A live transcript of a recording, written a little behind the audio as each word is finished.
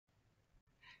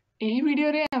ଏହି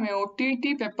भिडियो आम OTET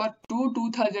paper 2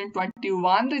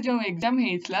 2021 रे जो एग्जाम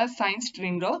हेइतला साइंस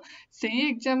स्ट्रीम रो सेही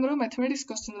एग्जाम रो मैथमेटिक्स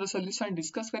क्वेश्चन रो सॉल्यूशन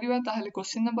डिस्कस करिवा। ताहले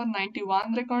क्वेश्चन नंबर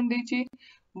 91 रे कोन देछि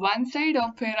one side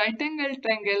of A right angle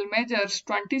triangle measures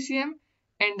 20 cm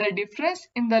and the difference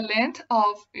in the length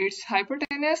of its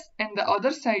hypotenuse and the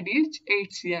other side is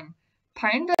 8 cm.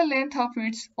 Find the length of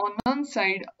its unknown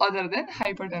side other than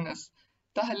hypotenuse.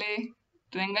 ताहले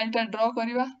triangle टा draw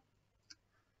करिवा।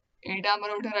 एटा हमर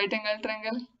उठे right angle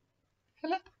triangle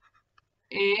हैला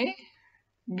A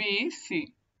B C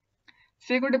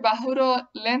से गोटे बाहुर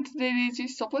length दे दीची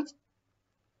suppose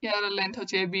यार length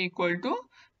होचे A B equal to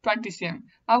 20 cm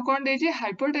uh cone देची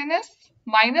hypotenuse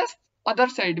minus other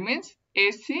side means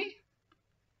AC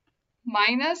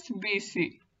minus BC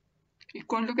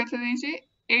equal to केते देची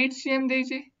 8 cm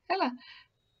देची हैला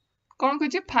कोन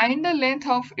कहची find the length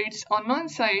of its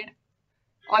unknown side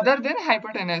other than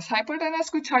hypotenuse hypotenuse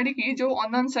को छाड़ी की जो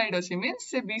unknown side अछि means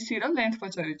से BC रो length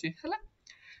पचारि छी हैला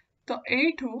तो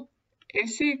 8 हो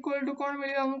AC इक्वल टू कोन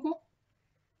मिलियो हमको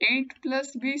 8 प्लस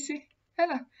BC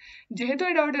हैला जेहेतु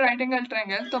एटा गोटे राइट एंगल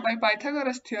ट्रायंगल तो बाय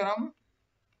पाइथागोरस थ्योरम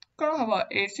कोन हबो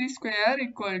AC square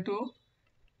equal to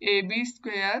AB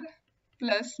square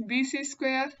plus BC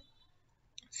square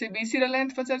से BC रो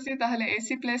लेंथ पचारि छी ताहले AC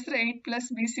प्लस रे 8 प्लस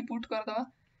BC पुट कर दवा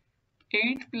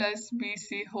 8 plus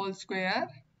BC whole square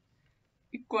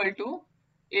equal to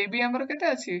AB हमर केते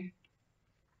अछि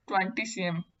 20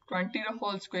 cm 20 row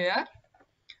whole square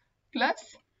plus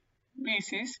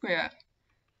BC square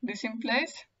this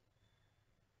implies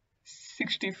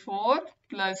 64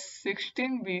 plus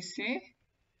 16 BC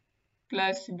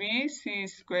plus BC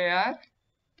square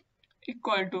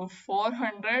equal to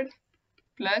 400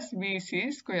 plus BC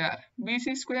square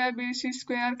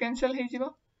cancel हे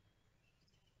जिवो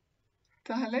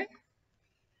ताहले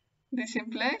this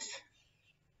implies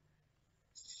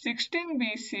 16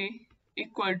 BC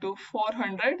equal to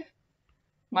 400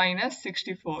 minus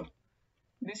 64.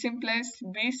 This implies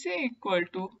BC equal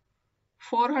to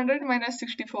 400 minus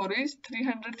 64 is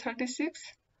 336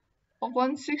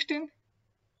 upon 16.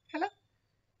 हैला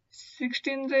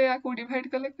 16 रे या को divide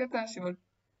करले केते आसीबो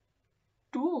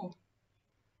 2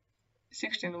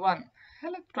 16 1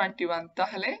 हैला 21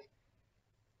 ताहले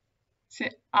से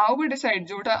आउ गोटे साइड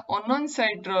जोटा अननोन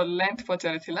साइड रो लेंथ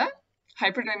पचारि थिला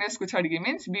हाइपोटेनस को छाडी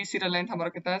मींस BC रो लेंथ हमर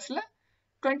केता आसला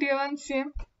 21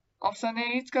 cm option A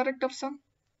is correct option.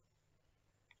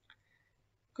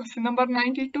 Question number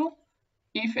 92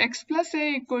 if x plus a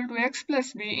equal to x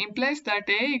plus b implies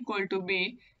that a equal to b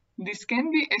this can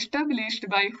be established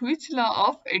by which law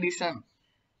of addition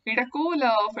एटा को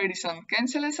law of addition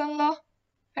cancellation law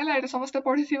हैला एटा समस्त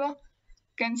पढि थिबो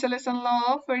cancellation law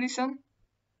of addition।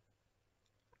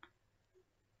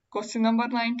 Question number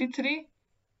 93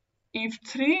 if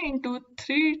 3 into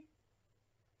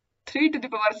 3 to the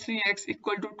power 3x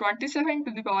equal to 27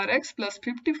 to the power x plus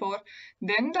 54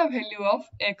 then the value of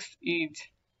x is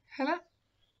हैला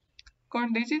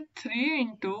कोन देछि 3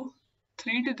 into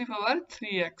 3 to the power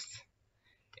 3x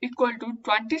equal to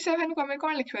 27 को हमें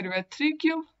कोन लिख परबा 3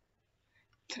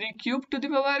 cube to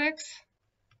the power x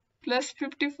plus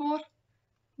 54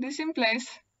 this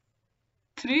implies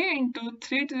 3 into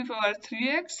 3 to the power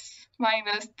 3x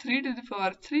minus 3 to the power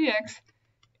 3x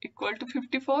equal to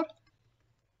 54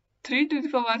 3 to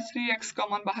the power 3x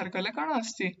common बाहर कले कोन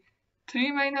आछि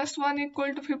 3 minus 1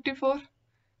 equal to 54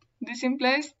 this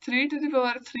implies 3 to the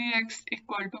power 3x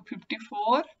equal to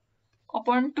 54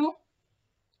 upon 2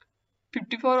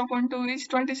 54 upon 2 is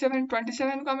 27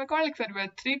 27 को हमें कोन लिख परबा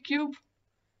 3 cube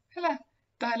हैला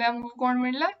ताहले हमको कोन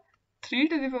मिलला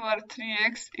 3 to the power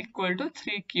 3x equal to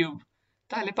 3 cube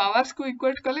ताहले पावर्स को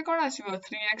इक्वेट करले कोन आसीबो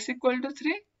 3x equal to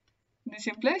 3 this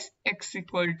implies x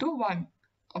equal to 1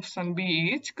 option B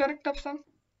is correct option।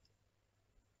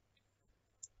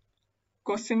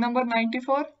 Question number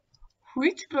 94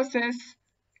 which process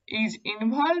is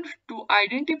involved to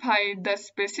identify the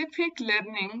specific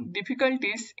learning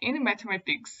difficulties in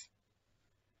mathematics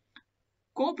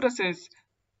को process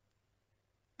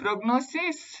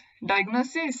prognosis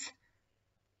diagnosis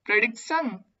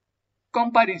prediction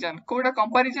comparison कोडा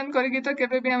comparison करके तो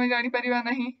केबे भी हमें जानि परिबा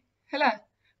नहीं हैला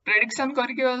प्रेडिक्शन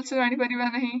करके आल्सो जानि परिबा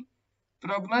नहीं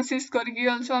प्रोग्नोसिस करके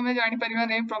आल्सो हमें जानि परिबा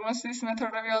नहीं प्रोग्नोसिस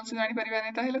मेथड रे आल्सो जानि परिबा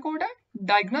नहीं ताहेले कोडा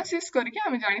डायग्नोसिस करके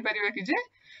हमें जानि परिबा कि जे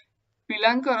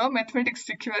पिलांकर मैथमेटिक्स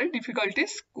सिखिबारे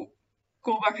डिफिकल्टीज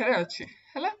को बाखरे अछि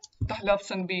हैला ताहेले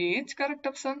option B is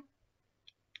correct option.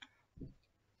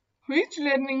 Which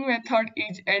learning method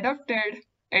is adopted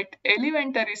eight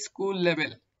elementary school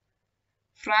level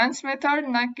France method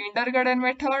ना kindergarten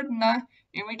method ना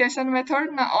imitation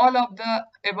method ना all of the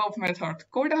above method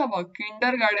code हबो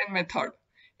kindergarten method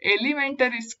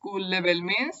elementary school level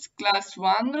means class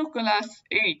 1 ru class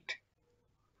 8.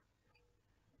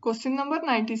 Question number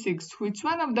 96. Which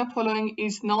one of the following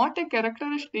is not a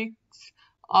characteristics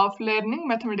of learning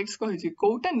mathematics कहिछि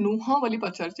Kota नुह बोली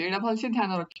पचारछि एडा भलसे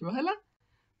ध्यान रखिबो हला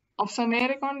option A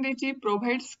रे कोन देछि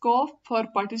provide scope for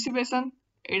participation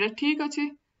एडा ठीक अछि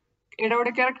एडा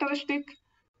गोटे characteristic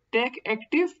take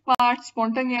active part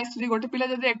spontaneously गोटे पिला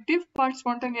जदि एक्टिव पार्ट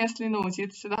स्पॉन्टेनियसली नउछि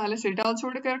ताहाले सेटा आल्सो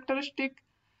गोटे characteristic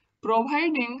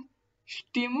providing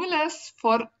stimulus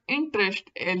for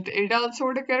interest एडा आल्सो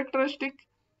गोटे कैरेक्टरिस्टिक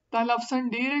ताहाले ऑप्शन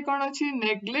डी रे कोन अछि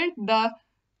नेग्लेक्ट द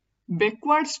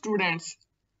बैकवर्ड स्टूडेंट्स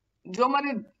जो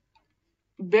माने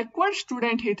बैकवर्ड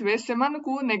स्टूडेंट हेतवे सेमान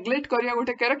को नेग्लेक्ट करिया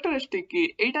गोटे कैरेक्टरिस्टिक की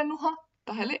एटा नुह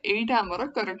ताहाले एटा हमर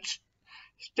करेक्ट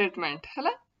स्टेटमेंट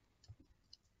हला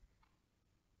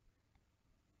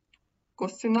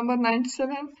Question number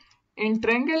 97. In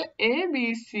triangle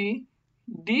ABC,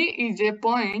 D is a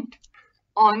point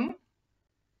on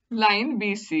line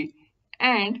BC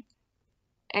and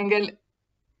angle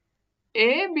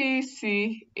ABC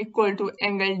equal to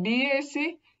angle DAC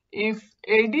if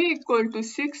AD equal to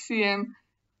 6 cm,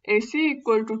 AC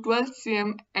equal to 12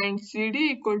 cm and CD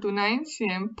equal to 9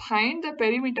 cm. Find the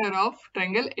perimeter of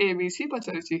triangle ABC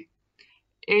पचारछि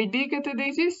AD केते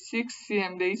देछि 6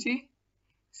 cm देछि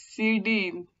CD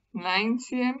 9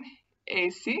 cm,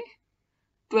 AC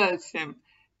 12 cm.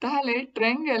 ताहले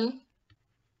triangle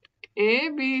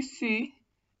ABC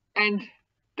and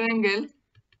triangle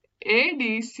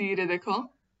ADC रे देखो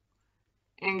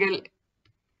angle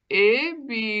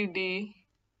ABD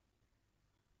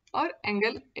और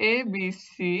angle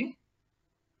ABC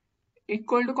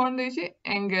equal to कौन देछि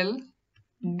angle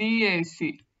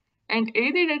DAC and A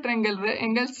दिटा triangle रे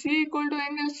angle C equal to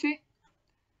angle C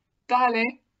ताहले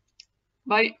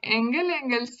by angle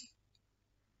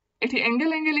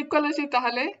equal अछि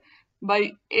ताहले by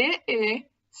AA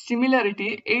similarity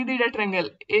A दिटा triangle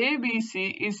ABC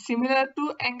is similar to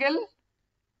angle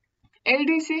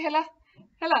ADC हला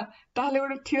ताहले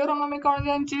गोटे थियोरम हमें कोन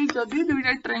जानछि जदि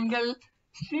दुइटा triangle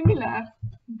similar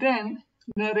then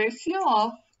the ratio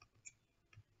of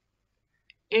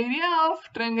area of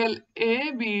triangle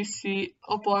ABC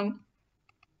upon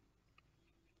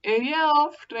area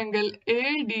of triangle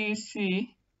ADC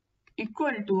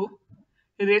equal to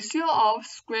ratio of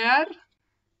square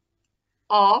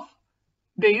of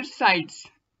their sides.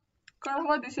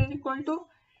 This is equal to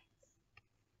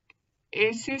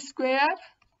AC square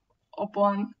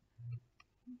upon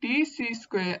DC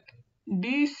square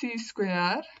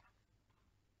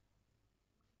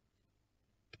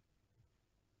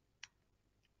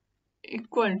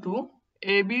equal to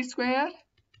AB square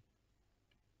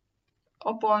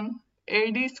upon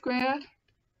AD square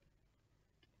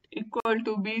equal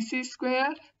to BC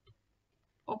square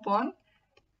upon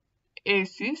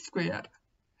AC square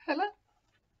हैला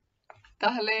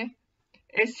ताहले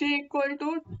AC equal to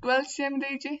 12 cm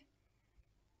देछि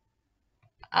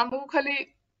हमको खाली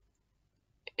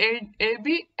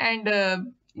AB and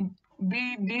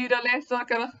BD ର length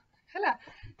दरकार हैला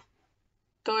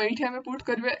तो एठी हमें पुट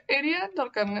करबे एरिया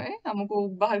दरकार नै हमको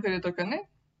बाहर करे दरकार नै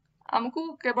हमको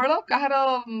केवल कहार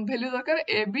वैल्यू दरकार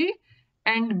AB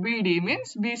and BD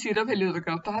means BC row value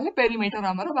दरकार ताहले पेरीमीटर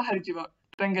हमर बाहर जीवो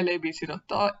ट्रायंगल ABC रो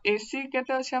तो AC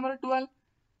केते अछि हमर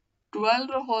 12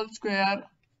 रो whole square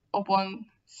upon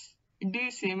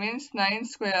DC means 9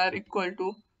 square equal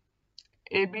to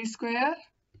AB square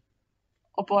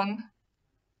upon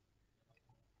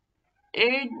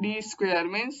AD square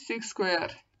means 6 square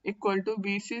equal to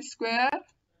BC square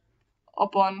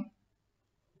upon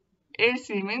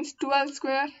AC means 12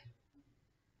 square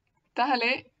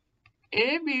ताहले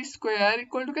AB square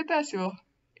equal to केते आसीबो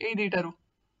ए दिटारो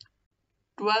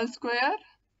 12 square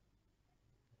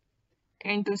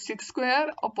into 6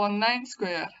 square upon 9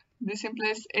 square this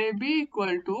implies AB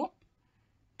equal to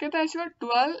केते आसीबो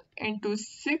 12 into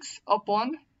 6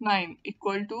 upon 9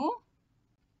 equal to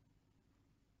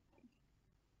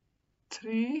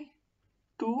 3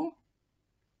 2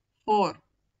 4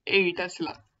 8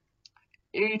 आसला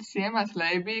 8 cm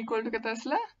आसला AB equal to केते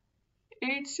आसला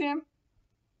 8 cm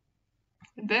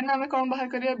then हमें कौन बाहर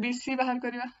करिया BC बाहर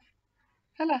करिया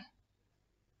हैला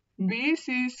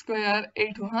BC square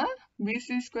 8 हाँ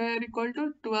BC square equal to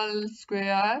 12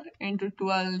 square into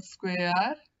 12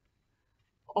 square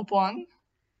upon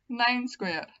 9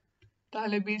 square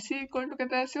ताहले BC equal to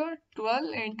केते आसीबो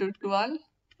 12 into 12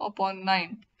 upon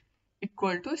 9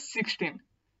 equal to 16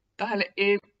 ताहले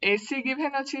AC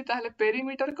given अछि ताहले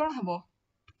पेरीमीटर कोन हबो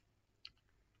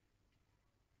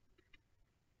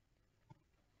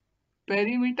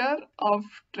perimeter of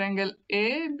triangle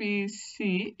ABC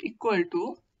equal to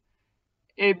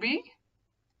AB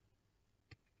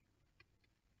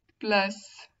plus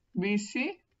BC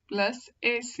plus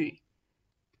AC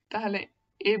ताहले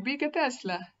AB केते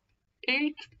आसला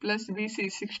 8 plus BC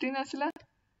 16 आसला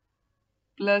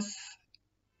प्लस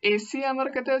AC हमर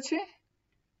केते अछि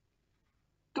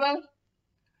 12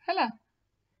 हैला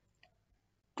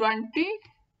 20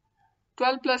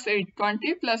 12 plus 8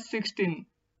 20 plus 16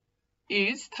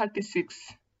 is 36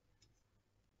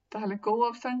 ताहले को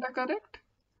ऑप्शन टा correct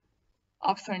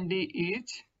option D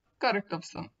is correct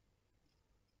option.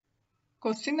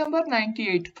 Question number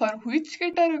 98. For which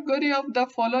category of the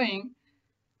following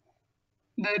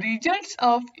the results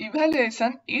of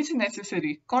evaluation is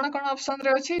necessary? कौन कौन ऑप्शन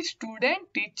रे अछि student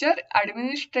teacher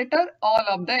administrator all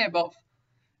of the above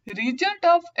result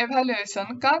of evaluation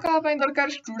का पई दरकार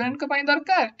student को पई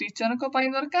दरकार टीचर को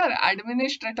पई दरकार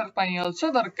एडमिनिस्ट्रेटर पई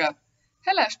आल्सो दरकार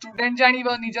हैला स्टूडेंट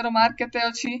जानिबो निजर मार्क केते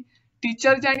अछि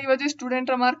टीचर जानिबो जे स्टूडेंट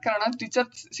रो मार्क कारण टीचर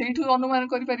सेठु अनुमान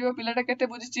करि परिबो पिलाटा केते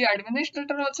बुझिछि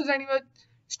एडमिनिस्ट्रेटर आल्सो जानिबो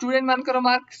स्टूडेंट मानकर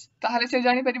मार्क ताहले से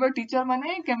जानि परिबो टीचर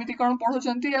माने केमिति कोन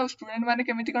पढौचंती आ स्टूडेंट माने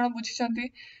केमिति कोन बुझिचंती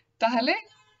ताहले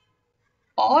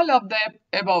all of the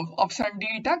above option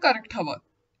D टा करेक्ट हबो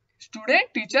स्टूडेंट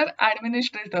टीचर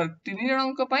एडमिनिस्ट्रेटर तीन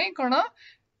जनों को पाई कोन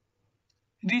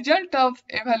result of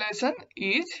evaluation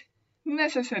is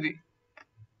necessary.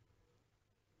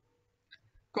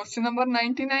 Question number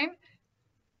 99.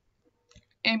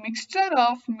 A mixture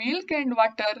of milk and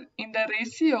water in the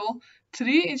ratio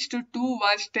 3:2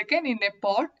 was taken in a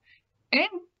pot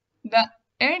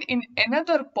and in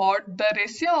another pot the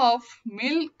ratio of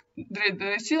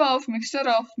mixture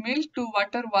of milk to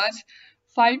water was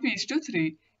 5:3.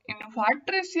 In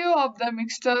what ratio of the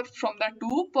mixture from the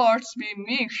two pots be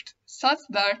mixed such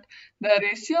that the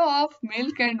ratio of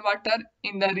milk and water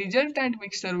in the resultant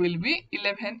mixture will be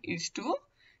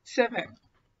 11:7?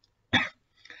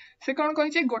 से कौन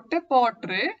कहि गोटे pot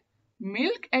रे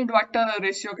milk and water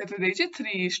ratio केते देछि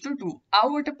 3:2 आ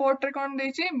गोटे pot रे कौन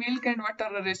देछि मिल्क एंड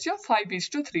वाटर रेशियो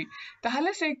 5:3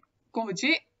 ताहले से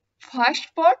कहछि फर्स्ट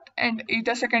पॉट एंड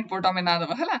इटा सेकंड पॉट हमें ना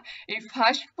दबा हला ए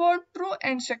first pot row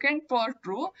and second pot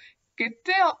रो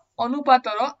केते अनुपात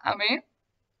रो हमें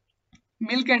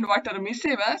milk and water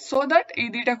मिसेबा so that ए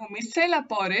दुटा को मिसेला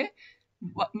परे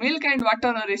मिल्क एंड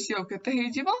वाटर रेशियो केते हे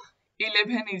जिवो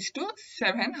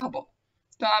 11:7 हबो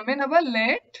तो हमें नबा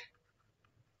late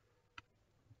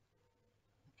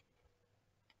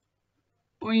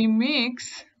we mix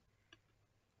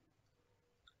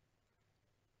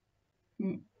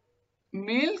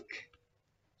milk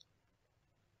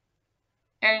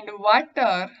and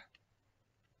water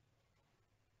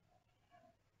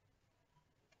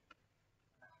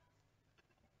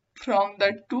from the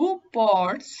two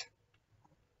pots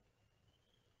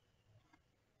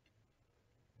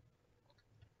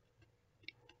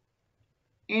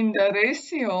in the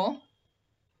ratio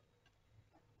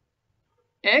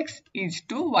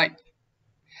x:y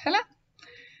हैला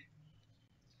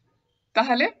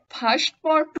ताहले फर्स्ट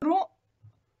पॉट रो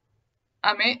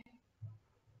आमे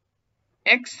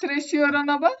x रेशियो रो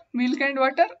नबा milk and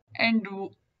water and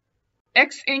x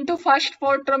into first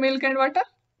pot row milk and water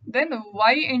then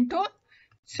y into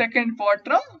second pot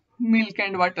row milk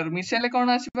and water मिसेले कोन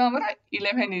आसीबा हमरा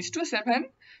 11:7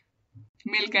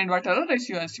 milk and water row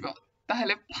ratio आसीबा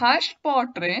ताहले first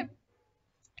pot रे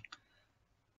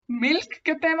milk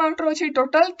केते amount रो अछि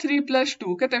total 3 +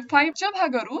 2 केते 5 ज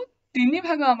भागरु 3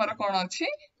 भाग हमर कोन अछि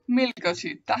मिल्क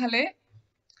अछि ताहले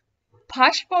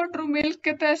फर्स्ट पॉट रो मिल्क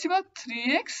केते आसीबो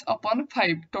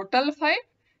 3x/5 टोटल 5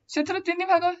 सेथरो 3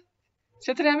 भाग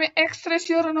सेथरे हमें x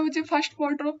रेशियो रो नउछि फर्स्ट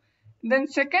पॉट रो देन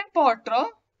सेकंड पॉट रो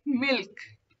मिल्क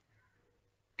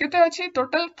केते अछि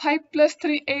टोटल 5 +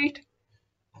 3 8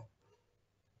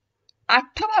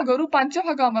 8 भागरु 5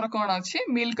 भाग हमर कोन अछि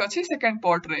मिल्क अछि सेकंड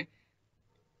पॉट रे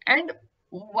एंड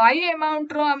y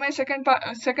अमाउंट रो हमें second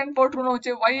pot row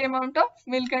नउचे y amount of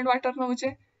milk and water नउचे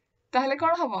ताहले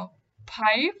कोन हबो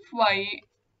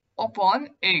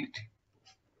 5y/8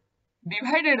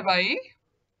 divided by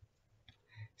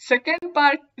second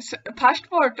part first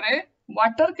pot रे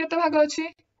वाटर केते भाग अछि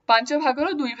 5 भाग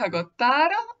रो 2 भाग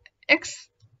तार x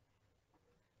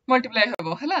मल्टीप्लाई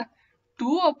हबो हला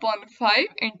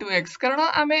 2/5 into x कारण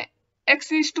हमें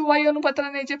x:y अनुपात रे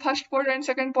नै जे first pot and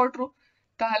second pot रो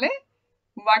ताहले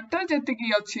वाटर जति की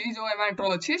अछि जो अमाउंट रो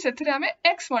अछि सेथिरे हमें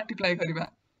x मल्टीप्लाई करबा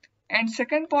एंड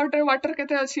सेकंड पॉट रे वाटर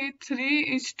केते अछि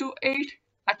 3:8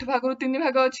 8 भाग रो 3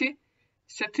 भाग अछि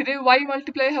सेथिरे y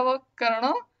मल्टीप्लाई हबो कारण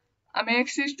हमें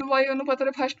x:y अनुपात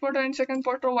रे first pot and second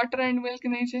pot row water and milk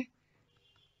नै छै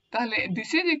ताहले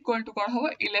दिस इज इक्वल टू कोन हबो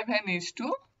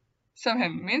 11:7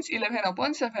 मींस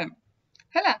 11/7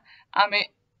 हैला हमें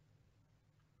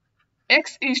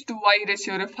x is to y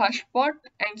ratio रे first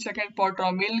pot and second pot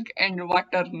row milk and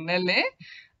water नेले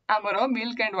आमरो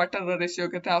milk and water row ratio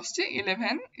केते आछी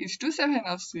 11:7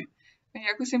 आछी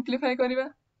याकू सिंप्लीफाई करिवा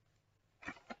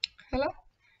हला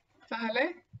ताहले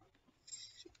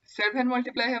 7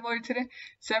 multiply हेबो इथिरे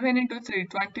 7 into 3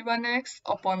 21x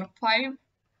upon 5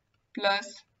 plus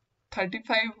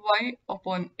 35y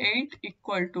upon 8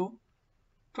 equal to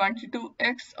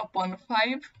 22x upon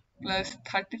 5 plus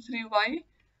 33y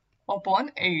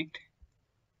upon 8.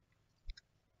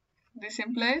 This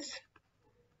implies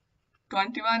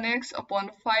 21x upon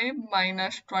 5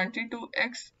 minus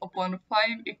 22x upon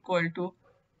 5 equal to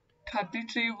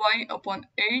 33y upon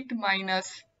 8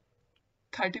 minus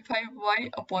 35y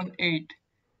upon 8.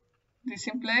 This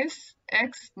implies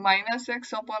x minus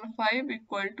x upon 5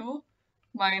 equal to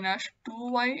minus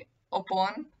 2y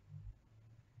upon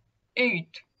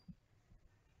 8.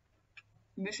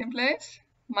 This implies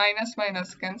minus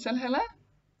minus cancel hela.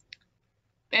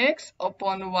 X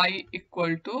upon y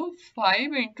equal to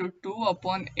 5 into 2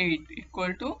 upon 8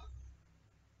 equal to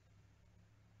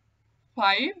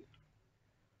 5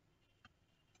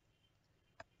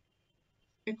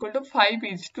 equal to 5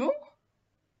 is to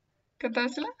keta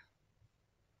asila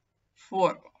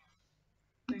 4.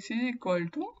 This is equal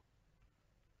to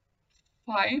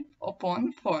 5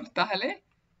 upon 4. Tahale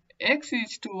x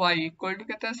is to y equal to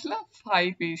keta asila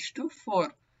 5 is to 4.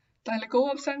 Tahale ko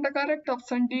option ta correct?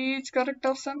 Option D is correct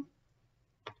option.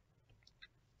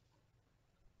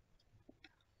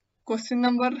 Question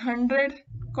number 100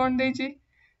 kon deji.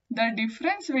 The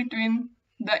difference between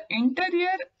the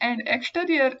interior and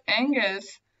exterior angles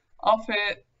of a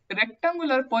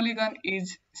rectangular polygon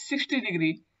is 60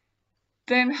 degree.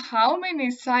 Then how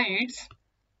many sides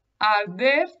are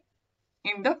there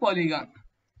in the polygon?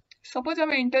 Suppose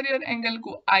हम interior angle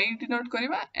को I denote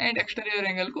करिबा and exterior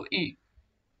angle को E.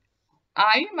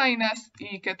 I minus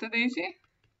E केते देइछि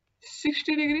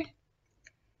 60 degree.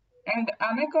 And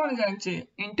आमे कौन जानछि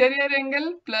interior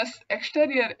angle plus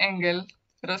exterior angle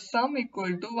ର sum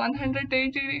equal to 180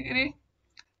 degree.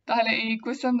 ताहले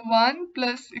equation 1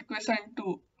 plus equation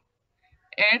 2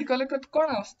 add कले कत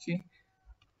कोन आछि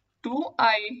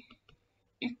 2i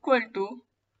equal to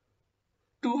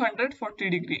 240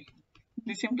 degree.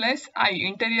 This implies I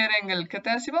interior angle केते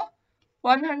आसीबो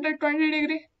 120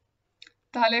 degree.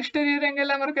 ताहले exterior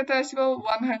angle हमर केते आसीबो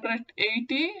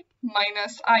 180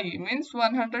 minus I means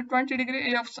 120 degree.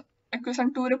 A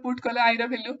equation 2 रे पुट कले I रा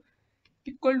वैल्यू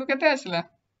equal to केते आसला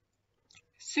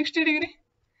 60 degree.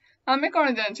 हमें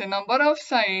कौन जानछे number of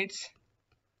sides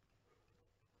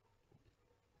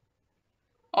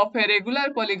of a regular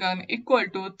polygon equal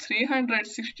to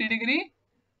 360 degree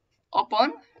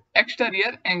upon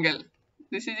exterior angle.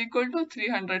 This is equal to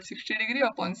 360 degree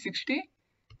upon 60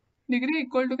 degree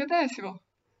equal to केते आसीबो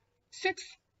 6.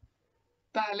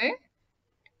 ताहले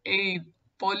ए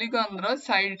polygon row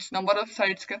sides number of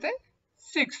sides केते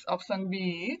 6. Option B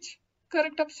is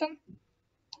correct option.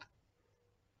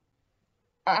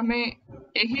 आमे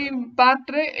एही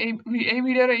part रे ए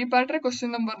video रे ए part रे question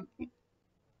number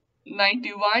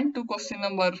 91 to question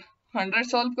number 100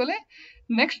 solve कले.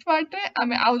 Next part रे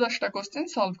आमे आउ 10टा क्वेश्चन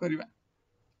सॉल्व करिबा.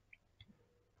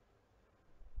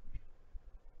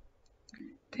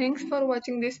 Thanks for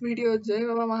watching this video. जय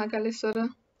बाबा महाकालेश्वर.